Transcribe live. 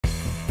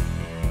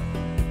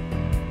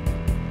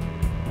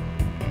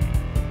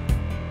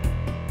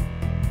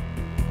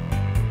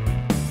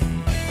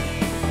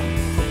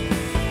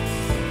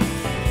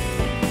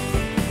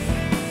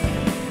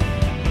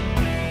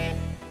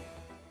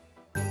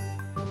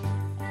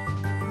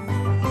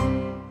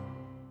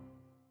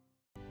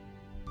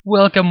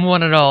Welcome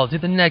one and all to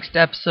the next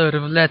episode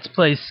of Let's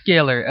Play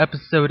Scalar,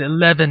 episode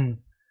 11.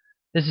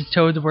 This is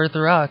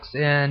toadsworthrox,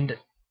 and,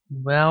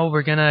 well,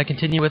 we're gonna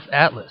continue with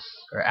Atlus,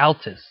 or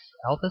Altus.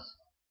 Altus?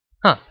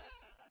 Huh.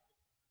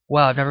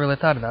 Wow, I've never really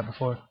thought of that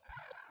before.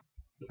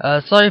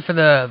 Sorry for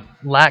the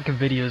lack of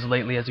videos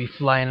lately as we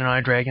fly in on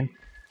a dragon.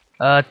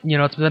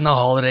 It's been the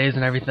holidays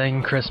and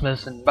everything,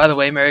 Christmas, and by the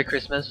way, Merry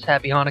Christmas,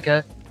 Happy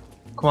Hanukkah,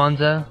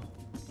 Kwanzaa.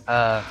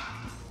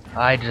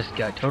 I just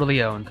got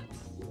totally owned.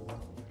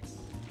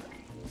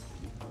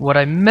 What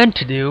I meant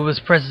to do was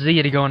press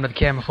Z to go into the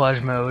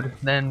camouflage mode,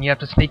 then you have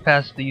to sneak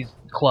past these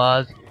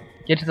claws,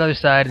 get to the other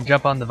side, and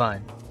jump on the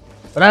vine.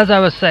 But as I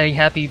was saying,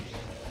 Happy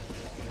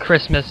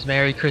Christmas,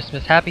 Merry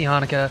Christmas, Happy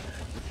Hanukkah,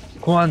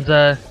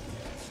 Kwanzaa,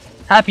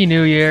 Happy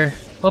New Year.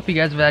 Hope you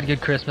guys have had a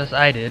good Christmas.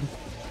 I did.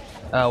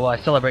 Well, I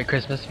celebrate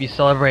Christmas. If you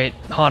celebrate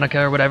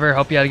Hanukkah or whatever,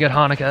 hope you had a good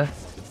Hanukkah.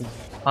 Is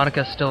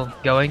Hanukkah still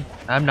going?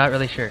 I'm not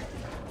really sure.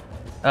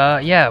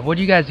 Yeah, what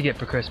do you guys get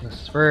for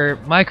Christmas? For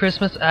my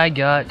Christmas, I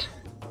got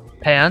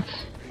pants.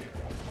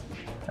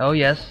 Oh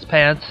yes,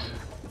 pants.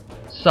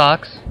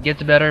 Socks.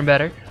 Gets better and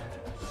better.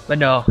 But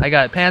no, I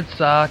got pants,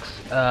 socks,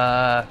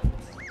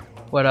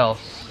 what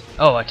else?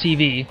 Oh, a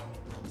TV.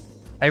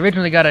 I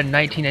originally got a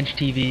 19-inch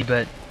TV,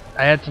 but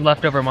I had some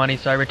leftover money,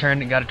 so I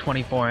returned and got a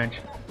 24-inch.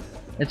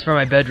 It's for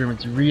my bedroom.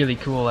 It's really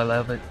cool. I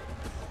love it.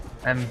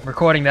 I'm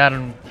recording that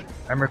and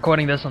I'm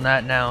recording this on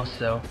that now,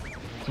 so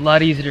it's a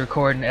lot easier to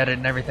record and edit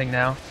and everything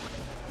now.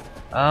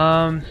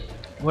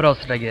 What else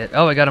did I get?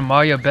 Oh, I got a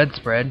Mario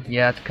bedspread.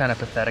 Yeah, it's kind of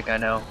pathetic, I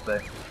know,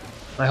 but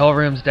my whole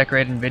room's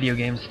decorated in video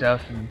game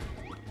stuff, and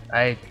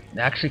I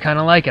actually kind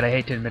of like it. I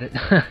hate to admit it.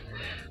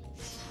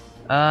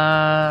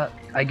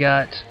 I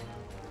got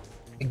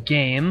a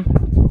game.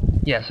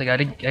 Yes, I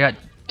got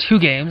two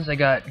games. I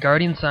got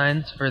Guardian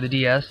Signs for the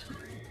DS,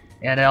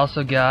 and I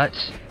also got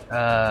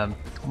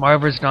Mario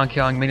vs. Donkey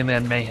Kong Mini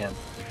Man Mayhem.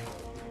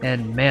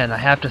 And man, I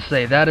have to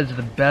say, that is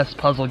the best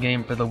puzzle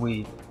game for the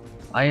Wii.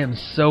 I am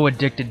so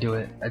addicted to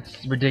it.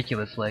 It's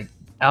ridiculous. Like,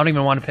 I don't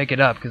even want to pick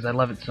it up because I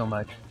love it so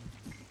much.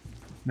 I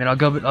mean, I'll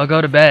go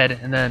to bed,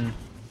 and then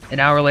an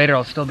hour later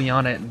I'll still be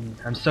on it, and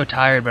I'm so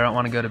tired, but I don't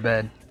want to go to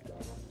bed.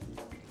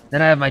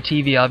 Then I have my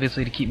TV,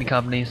 obviously, to keep me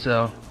company,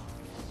 so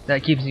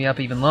that keeps me up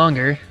even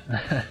longer.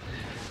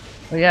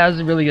 But yeah, it was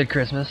a really good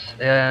Christmas.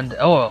 And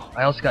oh,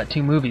 I also got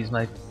two movies.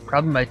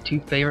 Probably my two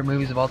favorite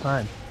movies of all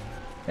time.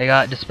 I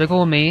got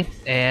Despicable Me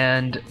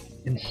and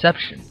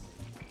Inception.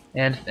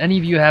 And if any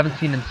of you haven't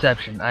seen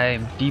Inception, I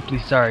am deeply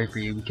sorry for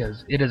you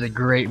because it is a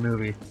great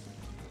movie.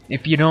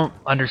 If you don't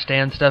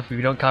understand stuff, if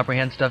you don't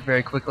comprehend stuff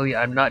very quickly,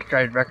 I'm not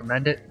trying to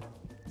recommend it.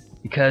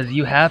 Because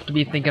you have to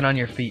be thinking on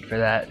your feet for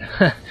that.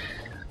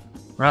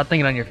 We're not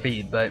thinking on your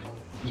feet, but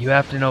you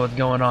have to know what's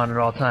going on at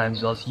all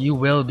times, or else you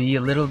will be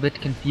a little bit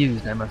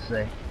confused, I must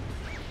say.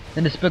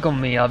 And Despicable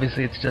Me,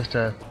 obviously it's just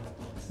a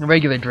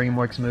regular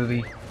DreamWorks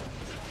movie.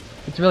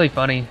 It's really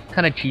funny,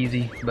 kind of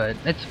cheesy, but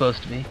it's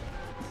supposed to be.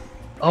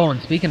 Oh,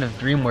 and speaking of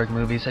DreamWorks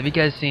movies, have you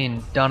guys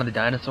seen Dawn of the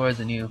Dinosaurs,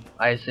 the new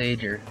Ice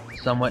Age, or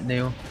somewhat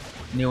new?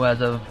 New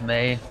as of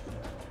May,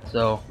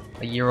 so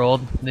a year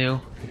old new,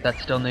 if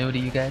that's still new to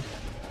you guys.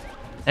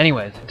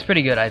 Anyways, it's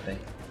pretty good, I think.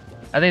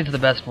 I think it's the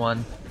best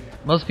one.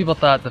 Most people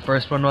thought the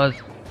first one was.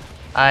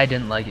 I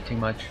didn't like it too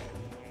much.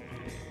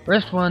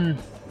 First one,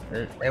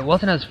 it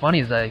wasn't as funny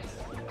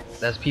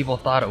as people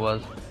thought it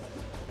was.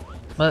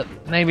 But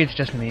maybe it's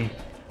just me.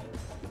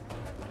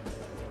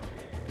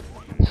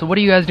 So what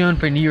are you guys doing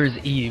for New Year's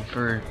Eve?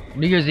 For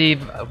New Year's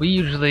Eve, we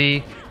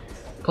usually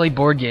play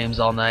board games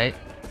all night.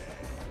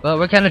 But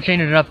we're kind of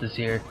changing it up this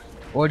year.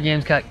 Board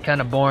games got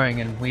kind of boring,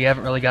 and we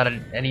haven't really got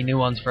any new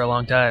ones for a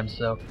long time.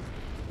 So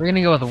we're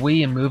gonna go with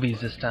Wii and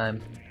movies this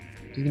time.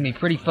 It's gonna be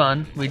pretty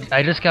fun.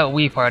 I just got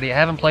Wii Party. I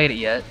haven't played it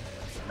yet.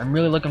 I'm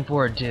really looking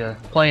forward to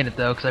playing it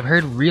though, because I've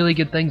heard really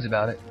good things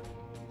about it.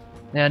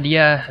 And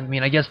yeah, I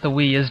mean, I guess the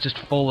Wii is just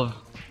full of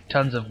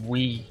tons of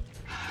Wii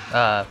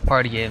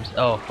party games.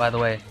 Oh, by the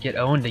way, get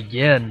owned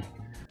again.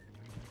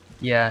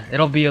 Yeah,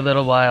 it'll be a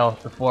little while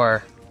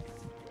before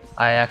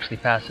I actually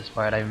pass this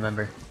part, I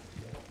remember.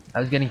 I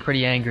was getting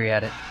pretty angry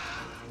at it.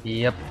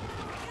 Yep.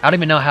 I don't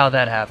even know how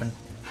that happened.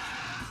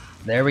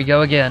 There we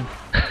go again.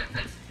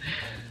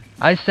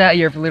 I sat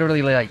here for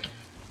literally like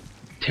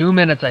 2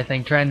 minutes, I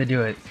think, trying to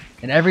do it.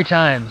 And every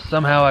time,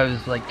 somehow I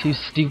was like too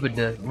stupid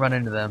to run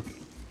into them.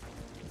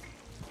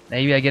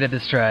 Maybe I get it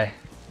this try.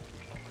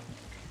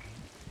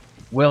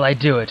 Will I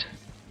do it?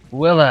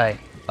 Will I?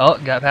 Oh,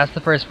 got past the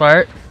first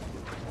part.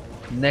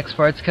 Next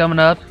part's coming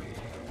up.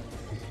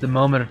 It's the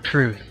moment of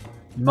truth.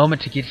 The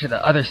moment to get to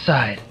the other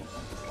side.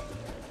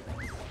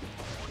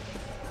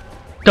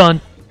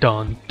 Dun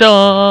dun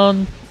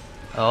dun!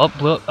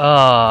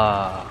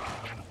 Oh,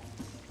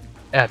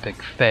 epic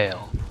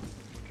fail.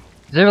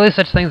 Is there really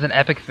such thing as an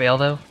epic fail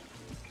though?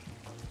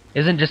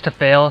 Isn't just a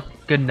fail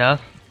good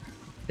enough?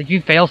 If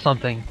you fail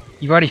something,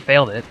 you've already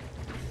failed it.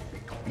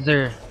 Is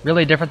there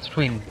really a difference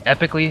between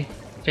epically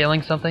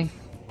failing something?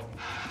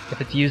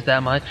 If it's used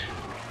that much?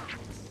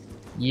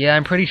 Yeah,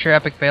 I'm pretty sure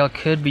epic fail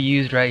could be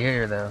used right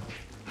here though.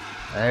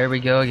 There we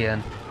go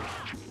again.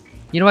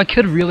 You know, I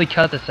could really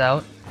cut this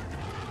out,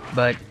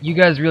 but you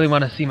guys really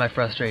want to see my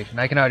frustration.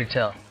 I can already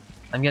tell.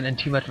 I'm getting in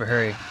too much of a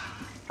hurry.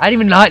 I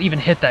didn't not even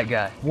hit that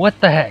guy. What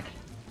the heck?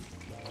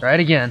 Try it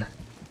again.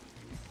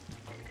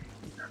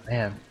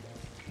 Man.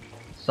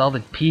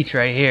 Solid Peach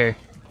right here.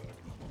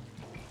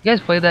 You guys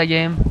played that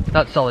game?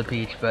 Not Solid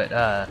Peach,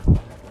 but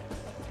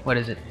what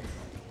is it?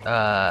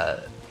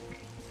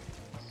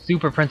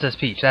 Super Princess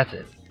Peach, that's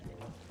it.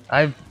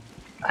 I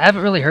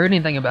haven't really heard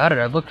anything about it.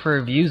 I've looked for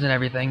reviews and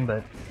everything,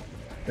 but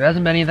there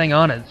hasn't been anything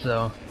on it,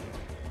 so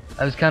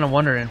I was kind of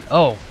wondering.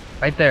 Oh,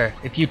 right there.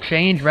 If you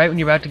change right when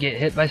you're about to get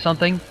hit by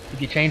something,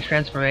 if you change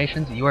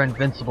transformations, you are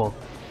invincible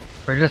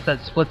for just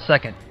that split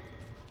second.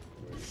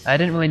 I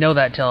didn't really know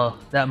that till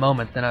that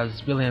moment, then I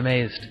was really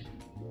amazed.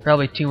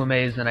 Probably too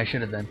amazed than I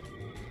should have been.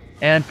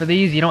 And for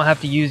these, you don't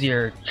have to use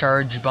your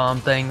charge bomb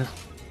things.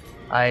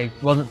 I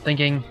wasn't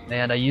thinking,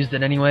 and I used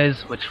it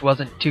anyways, which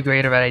wasn't too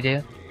great of an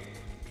idea.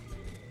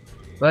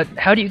 But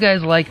how do you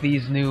guys like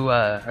these new,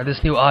 or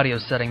this new audio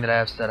setting that I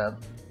have set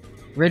up?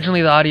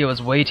 Originally the audio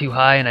was way too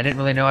high and I didn't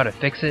really know how to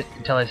fix it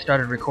until I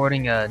started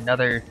recording I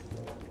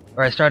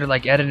started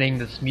like editing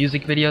this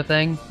music video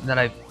thing, and then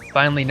I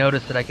finally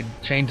noticed that I could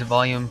change the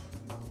volume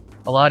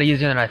a lot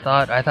easier than I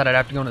thought. I thought I'd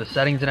have to go into the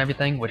settings and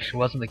everything, which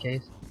wasn't the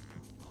case.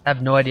 I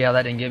have no idea how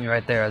that didn't get me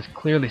right there. I was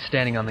clearly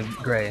standing on the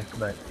gray,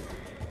 but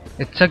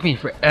it took me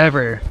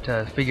forever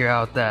to figure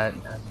out that.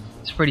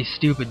 It's pretty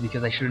stupid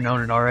because I should have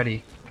known it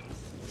already.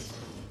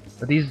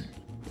 But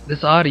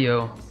this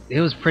audio,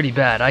 it was pretty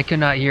bad. I could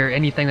not hear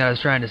anything that I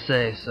was trying to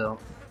say, so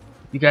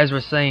you guys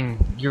were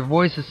saying your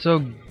voice is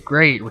so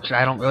great, which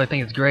I don't really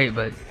think it's great,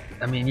 but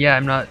I mean, yeah,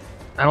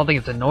 I don't think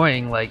it's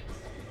annoying like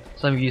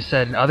some of you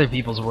said other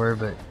people's were,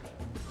 but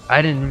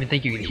I didn't even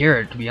think you could hear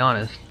it, to be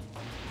honest.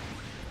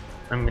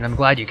 I mean, I'm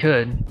glad you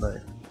could, but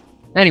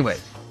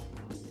anyways.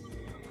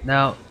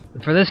 Now,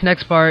 for this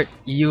next part,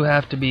 you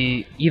have to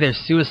be either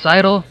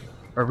suicidal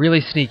or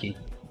really sneaky.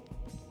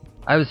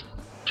 I was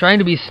trying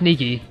to be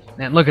sneaky,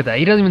 and look at that,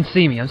 he doesn't even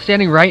see me. I'm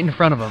standing right in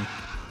front of him.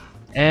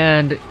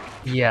 And,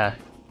 yeah.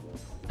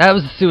 That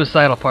was the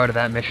suicidal part of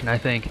that mission, I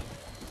think.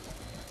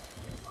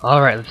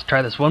 Alright, let's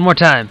try this one more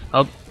time.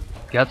 Oh,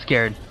 got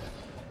scared.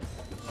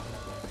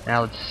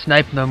 Now let's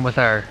snipe them with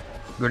our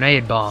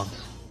grenade bombs.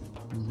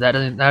 That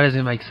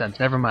doesn't make sense.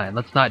 Never mind,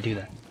 let's not do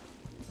that.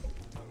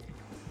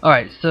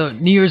 Alright, so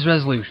New Year's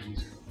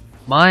resolutions.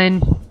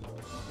 Mine,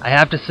 I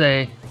have to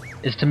say,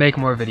 is to make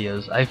more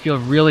videos. I feel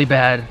really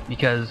bad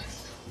because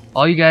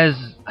all you guys,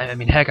 I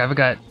mean, heck,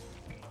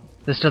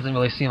 this doesn't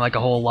really seem like a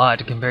whole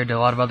lot compared to a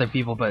lot of other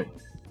people, but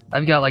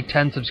I've got like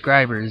 10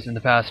 subscribers in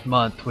the past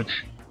month,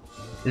 which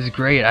is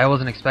great. I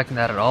wasn't expecting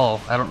that at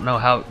all. I don't know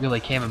how it really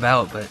came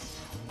about, but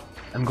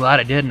I'm glad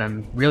I did, and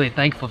I'm really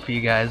thankful for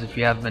you guys if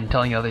you have been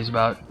telling others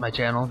about my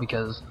channel,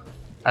 because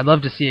I'd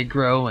love to see it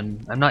grow,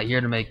 and I'm not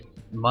here to make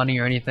money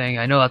or anything.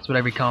 I know that's what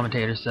every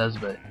commentator says,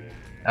 but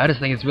I just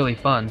think it's really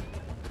fun.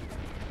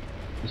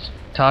 Just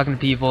talking to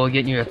people,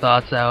 getting your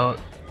thoughts out,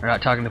 or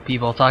not talking to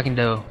people, talking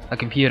to a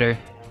computer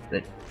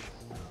that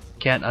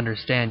can't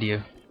understand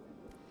you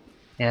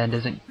and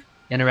isn't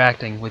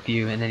interacting with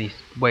you in any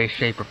way,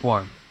 shape, or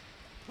form.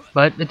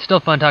 But it's still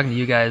fun talking to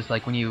you guys,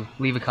 like when you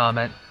leave a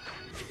comment.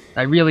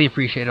 I really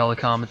appreciate all the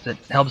comments. It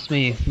helps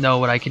me know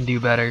what I can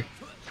do better,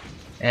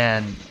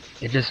 and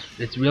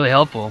it's really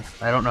helpful.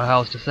 I don't know how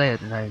else to say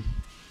it, and I'm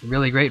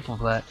really grateful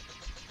for that.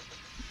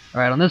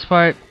 Alright, on this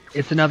part,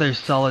 it's another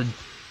solid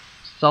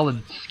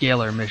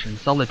scaler mission.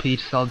 Solid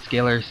Peach, solid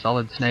scaler,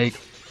 solid snake.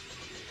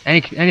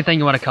 Anything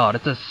you want to call it.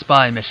 It's a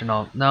spy mission.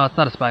 No, it's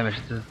not a spy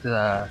mission. It's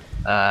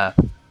a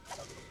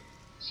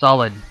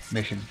solid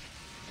mission.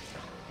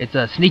 It's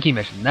a sneaky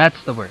mission.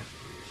 That's the word.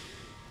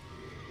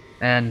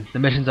 And the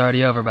mission's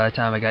already over by the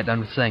time I got done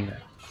with saying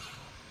that.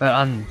 But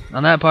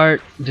on that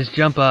part, just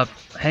jump up,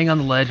 hang on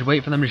the ledge,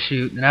 wait for them to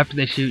shoot, and after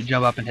they shoot,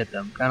 jump up and hit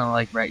them. Kind of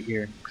like right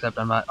here, except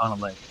I'm not on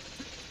a ledge.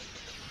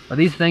 But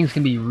these things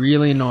can be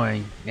really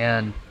annoying,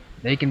 and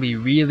they can be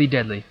really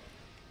deadly.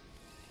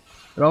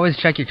 But always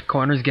check your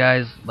corners,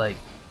 guys. Like,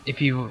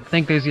 if you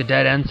think there's a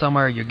dead end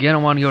somewhere, you're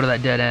gonna want to go to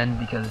that dead end,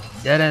 because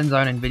dead ends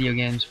aren't in video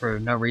games for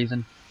no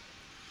reason.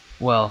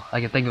 Well, I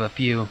can think of a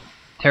few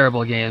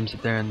terrible games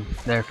that they're in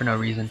there for no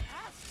reason.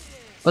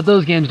 But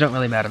those games don't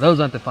really matter. Those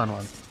aren't the fun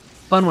ones.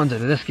 Fun ones are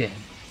this game.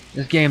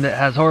 This game that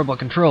has horrible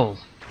controls.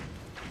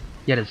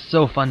 Yet it's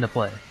so fun to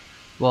play.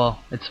 Well,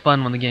 it's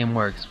fun when the game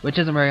works, which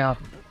isn't very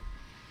often.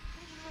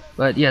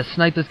 But yeah,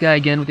 snipe this guy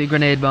again with your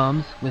grenade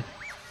bombs.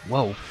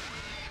 Whoa.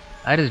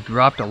 I just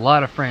dropped a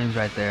lot of frames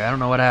right there. I don't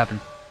know what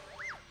happened.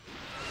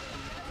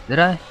 Did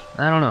I?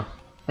 I don't know.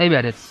 Maybe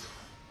I did.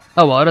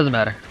 Oh well, it doesn't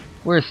matter.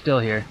 We're still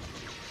here.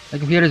 The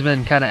computer's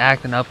been kind of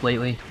acting up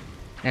lately,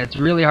 and it's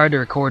really hard to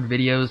record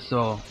videos,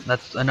 so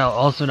that's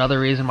also another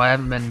reason why I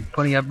haven't been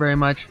putting up very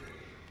much,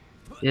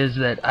 is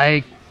that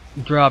I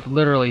dropped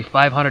literally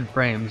 500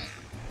 frames,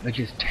 which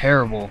is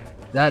terrible.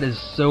 That is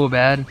so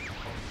bad.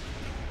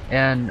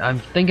 And I'm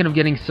thinking of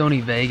getting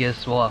Sony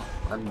Vegas. Well,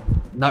 I'm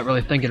not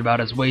really thinking about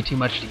it. It's way too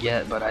much to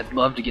get, but I'd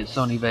love to get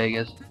Sony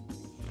Vegas.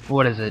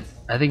 What is it?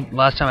 I think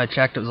last time I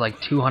checked it was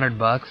like 200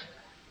 bucks.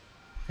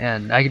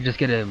 and I could just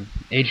get a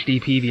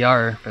HD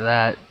PVR for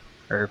that,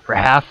 or for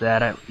half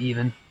that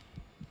even.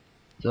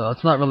 So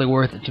it's not really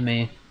worth it to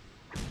me.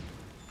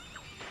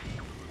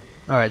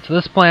 Alright, so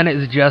this planet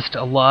is just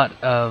a lot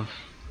of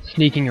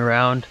sneaking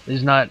around.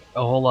 There's not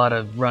a whole lot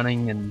of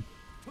running and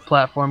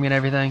platforming and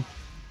everything.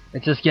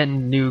 It's just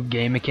getting new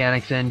game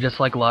mechanics in, just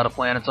like a lot of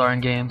planets are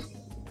in games.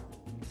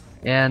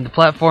 And the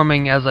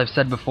platforming, as I've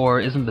said before,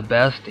 isn't the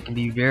best. It can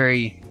be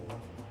very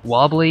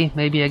wobbly,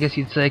 maybe I guess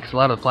you'd say, because a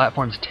lot of the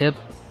platforms tip.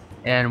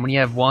 And when you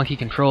have wonky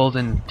controls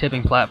and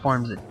tipping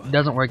platforms, it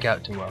doesn't work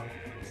out too well.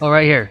 Oh,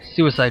 right here,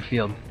 suicide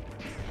field.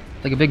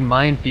 It's like a big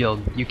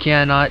minefield. You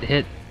cannot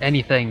hit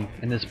anything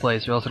in this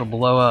place or else it'll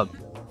blow up.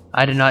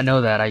 I did not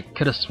know that. I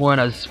could have sworn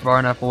I was far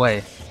enough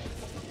away.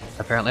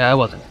 Apparently I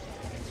wasn't.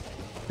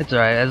 It's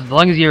alright. As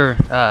long as you're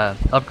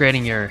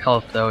upgrading your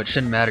health, though, it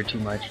shouldn't matter too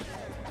much.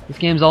 This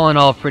game's all in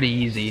all pretty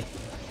easy.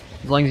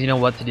 As long as you know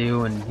what to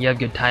do and you have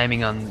good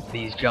timing on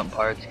these jump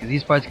parts, because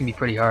these parts can be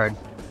pretty hard.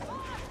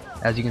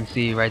 As you can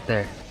see right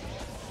there.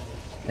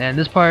 And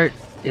this part,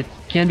 it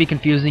can be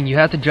confusing. You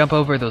have to jump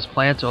over those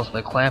plants or else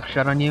they'll clamp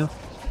shut on you.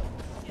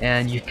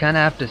 And you kind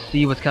of have to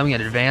see what's coming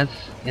in advance,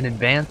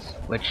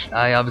 which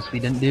I obviously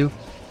didn't do.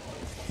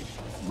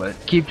 But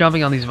keep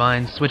jumping on these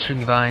vines,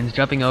 switching vines,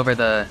 jumping over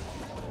the...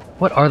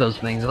 What are those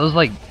things? Are those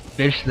like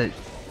fish that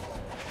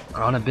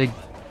are on a big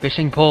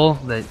fishing pole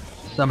that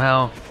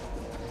somehow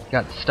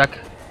got stuck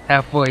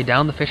halfway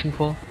down the fishing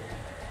pole?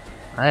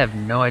 I have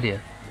no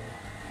idea.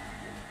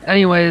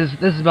 Anyways,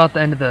 this is about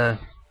the end of the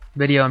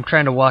video. I'm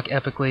trying to walk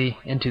epically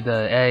into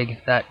the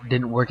egg. That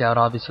didn't work out,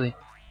 obviously.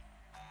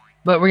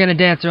 But we're gonna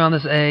dance around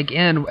this egg,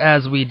 and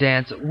as we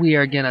dance, we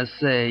are gonna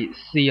say,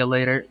 see you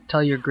later.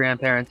 Tell your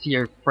grandparents,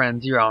 your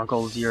friends, your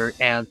uncles, your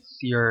aunts,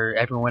 your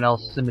everyone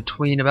else in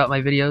between about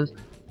my videos.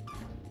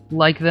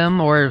 Like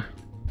them or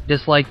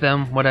dislike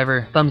them,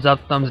 whatever. Thumbs up,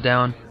 thumbs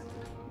down.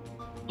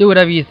 Do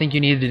whatever you think you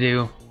need to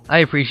do. I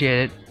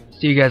appreciate it.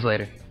 See you guys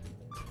later.